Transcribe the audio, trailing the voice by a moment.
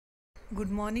Good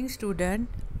morning, student.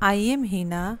 I am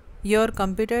Heena, your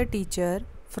computer teacher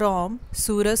from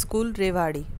Suraj School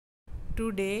Rewari.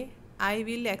 Today, I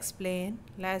will explain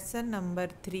lesson number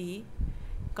 3,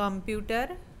 Computer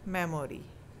Memory.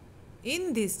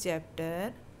 In this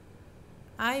chapter,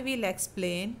 I will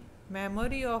explain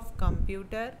memory of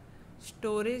computer,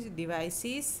 storage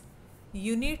devices,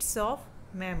 units of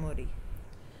memory.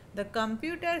 The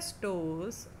computer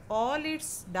stores all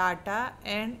its data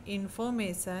and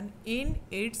information in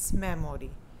its memory.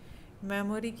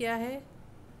 Memory क्या है?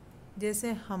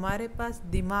 जैसे हमारे पास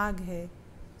दिमाग है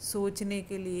सोचने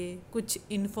के लिए, कुछ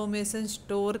इन्फॉर्मेशन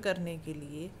स्टोर करने के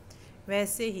लिए,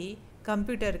 वैसे ही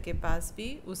कंप्यूटर के पास भी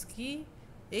उसकी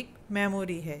एक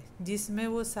मेमोरी है जिसमें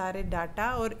वो सारे डाटा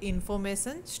और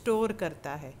इन्फॉर्मेशन स्टोर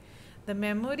करता है. The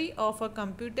memory of a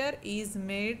computer is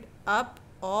made up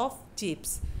of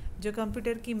chips. जो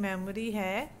कंप्यूटर की मेमोरी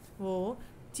है वो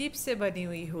चिप से बनी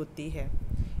हुई होती है.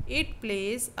 It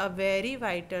plays a very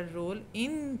vital role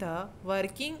in the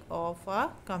working of a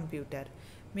computer.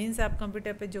 Means आप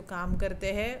कंप्यूटर पे जो काम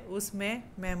करते हैं उसमें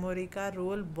मेमोरी का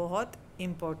रोल बहुत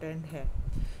इम्पोर्टेंट है.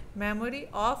 Memory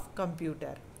of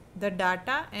computer. The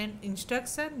data and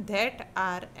instruction that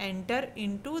are enter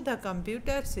into the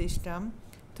computer system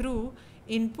through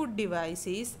input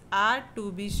devices are to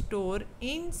be stored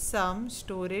in some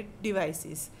storage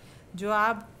devices. जो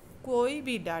आप कोई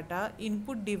भी डाटा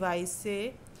इनपुट डिवाइस से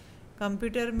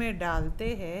computer में डालते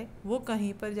हैं वो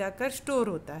कहीं पर जाकर स्टोर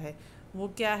होता है. वो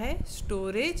क्या है?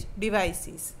 Storage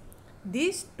devices.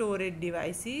 This storage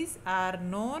devices are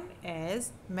known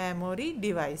as memory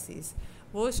devices.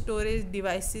 वो स्टोरेज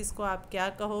डिवाइसेस को आप क्या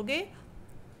कहोगे?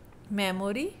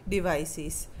 Memory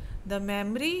devices. The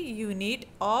memory unit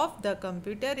of the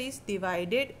computer is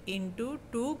divided into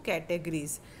two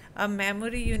categories. अब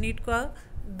मेमोरी यूनिट को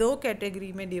दो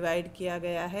कैटेगरी में डिवाइड किया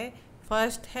गया है.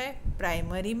 फर्स्ट है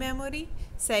प्राइमरी मेमोरी,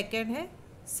 सेकंड है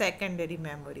secondary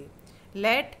memory.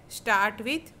 Let start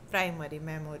with primary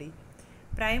memory.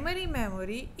 Primary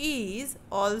memory is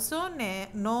also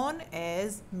known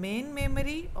as main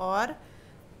memory और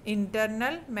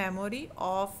internal memory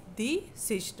of the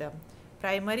system.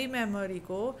 Primary memory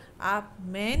को आप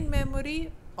मेन मेमोरी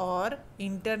और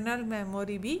इंटरनल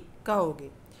मेमोरी भी कहोगे.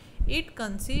 It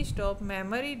consist of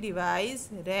memory device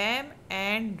RAM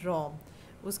and रोम.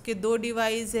 उसके दो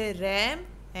device है RAM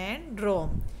and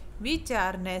Rome which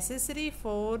are necessary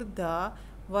for the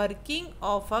working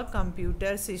of a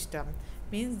computer system.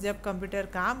 Means जब computer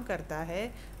काम करता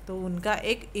है तो उनका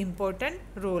एक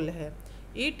इम्पोर्टेंट रोल है.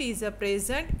 It is a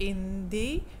present in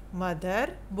the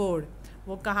mother board.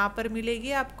 वो कहाँ पर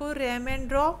मिलेगी आपको? RAM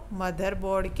and Rome mother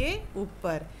board के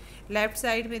ऊपर. लेफ्ट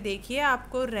साइड में देखिए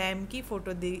आपको रैम की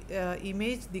फ़ोटो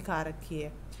इमेज दिखा रखी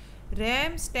है.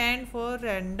 RAM stand for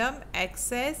random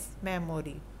access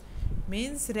memory.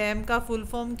 Means RAM का फुल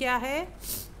फॉर्म क्या है?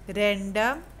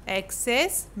 Random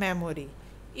access memory.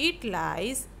 It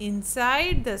lies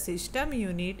inside the system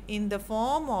unit in the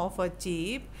form of a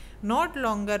chip not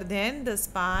longer than the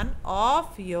span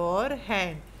of your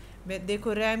hand.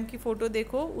 देखो RAM की photo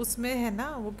देखो, उसमें है ना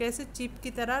वो कैसे चिप की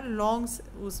तरह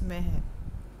लॉन्ग उसमें है.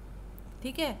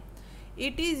 ठीक है.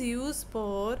 It is use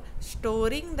for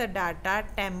storing the data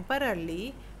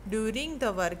temporarily during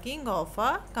the working of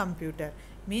a computer.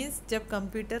 Means जब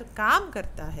कंप्यूटर काम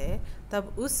करता है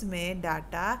तब उसमें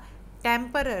डाटा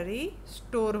टेम्पररी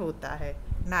स्टोर होता है,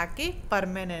 ना कि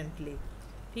परमानेंटली.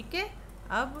 ठीक है.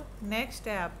 अब नेक्स्ट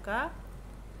है आपका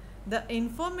The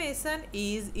information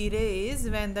is erased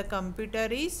when the computer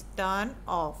is turned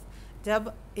off.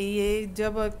 जब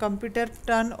computer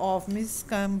turn off means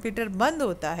computer बंद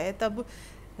होता है तब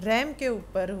रैम के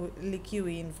ऊपर लिखी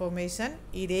हुई इंफॉर्मेशन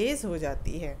इरेज हो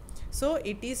जाती है. So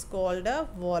it is called a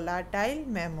volatile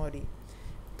memory.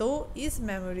 तो इस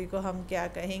मेमोरी को हम क्या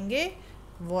कहेंगे?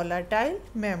 Volatile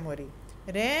memory.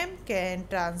 RAM can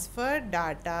transfer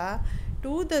data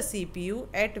to the CPU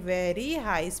at very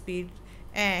high speed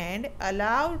and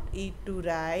allowed it to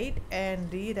write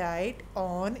and rewrite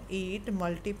on it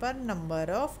multiple number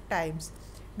of times.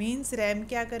 Means RAM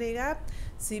क्या करेगा?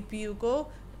 CPU को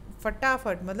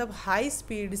फटाफट मतलब हाई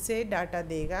स्पीड से data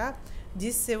देगा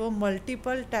जिससे वो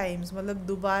multiple times मतलब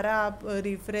दोबारा आप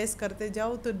रिफ्रेश करते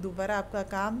जाओ तो दोबारा आपका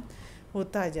काम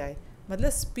होता जाए, मतलब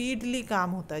स्पीडली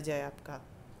काम होता जाए आपका.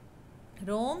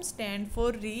 रोम stand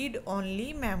for read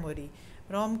only memory.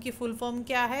 रोम की फुल फॉर्म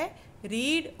क्या है?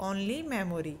 Read only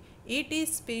memory. It is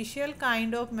special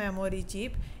kind of memory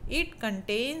chip. It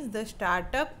contains the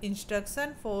startup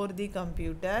instruction for the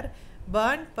computer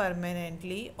burn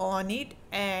permanently on it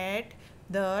at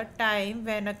the time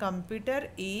when a computer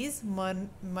is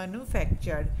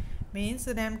manufactured. Means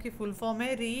RAM की full form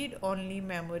है read only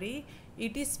memory.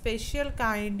 It is special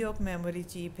kind of memory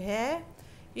chip है।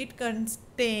 It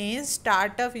contains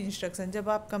startup instruction. जब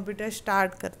आप computer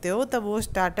start करते हो तब वो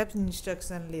startup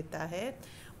instruction लेता है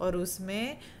और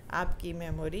उसमें आपकी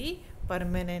मेमोरी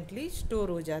परमानेंटली स्टोर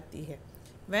हो जाती है।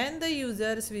 When the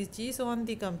user switches on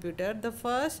the computer, the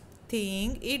first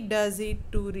thing it does is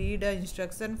to read an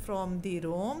instruction from the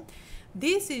ROM.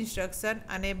 This instruction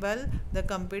enable the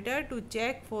computer to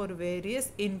check for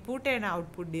various input and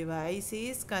output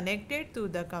devices connected to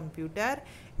the computer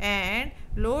and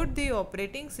load the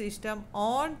operating system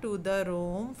onto the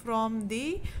ROM from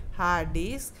the hard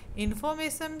disk.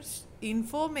 Information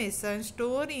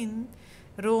stored in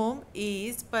ROM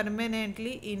is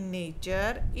permanently in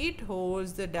nature. It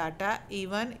holds the data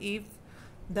even if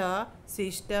the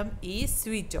system is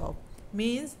switch off.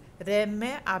 Means RAM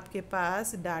में आपके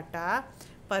पास data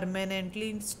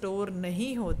permanently store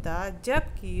नहीं होता,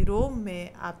 जबकि रोम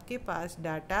में आपके पास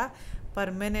data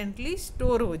permanently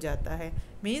store हो जाता है।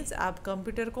 मीन्स आप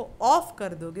कंप्यूटर को ऑफ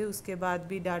कर दोगे, उसके बाद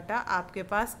भी डाटा आपके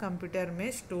पास कंप्यूटर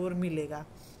में स्टोर मिलेगा।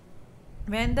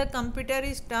 When the computer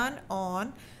is turned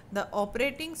on, the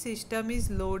operating system is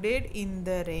loaded in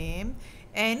the RAM.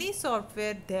 Any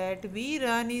software that we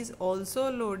run is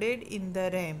also loaded in the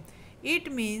RAM.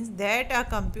 It means that a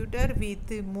computer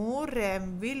with more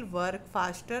RAM will work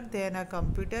faster than a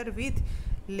computer with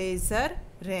lesser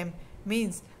RAM.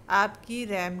 Means आपकी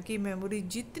RAM की memory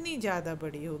जितनी ज़्यादा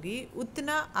बड़ी होगी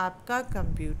उतना आपका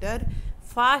computer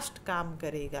fast काम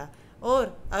करेगा,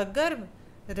 और अगर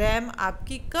रैम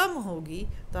आपकी कम होगी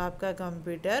तो आपका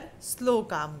कंप्यूटर स्लो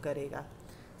काम करेगा।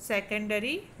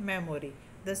 Secondary memory.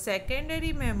 The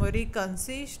secondary memory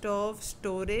consist of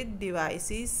storage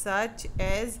devices such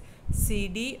as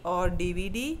CD or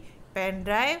DVD, pen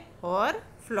drive or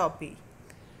floppy.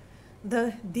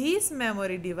 These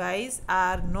memory devices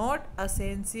are not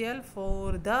essential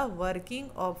for the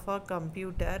working of a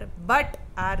computer but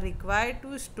are required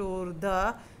to store the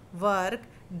work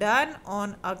done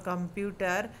on a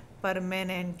computer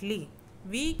permanently.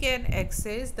 We can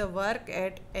access the work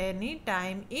at any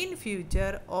time in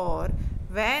future or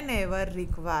whenever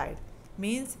required.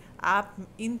 Means आप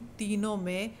इन तीनों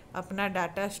में अपना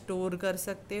data store कर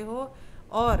सकते हो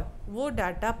और वो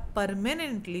data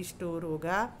permanently store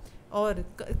होगा, और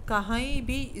कहीं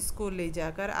भी इसको ले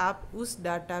जाकर आप उस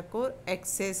डाटा को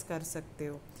एक्सेस कर सकते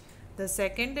हो। The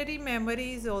secondary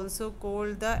memory is also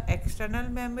called the external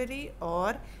memory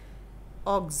और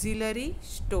auxiliary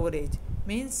storage.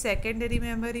 Means secondary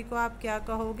memory को आप क्या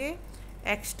कहोगे?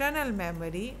 एक्सटर्नल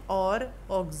मेमोरी और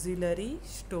auxiliary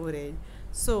storage.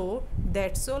 So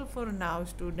that's all for now,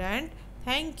 student.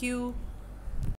 Thank you.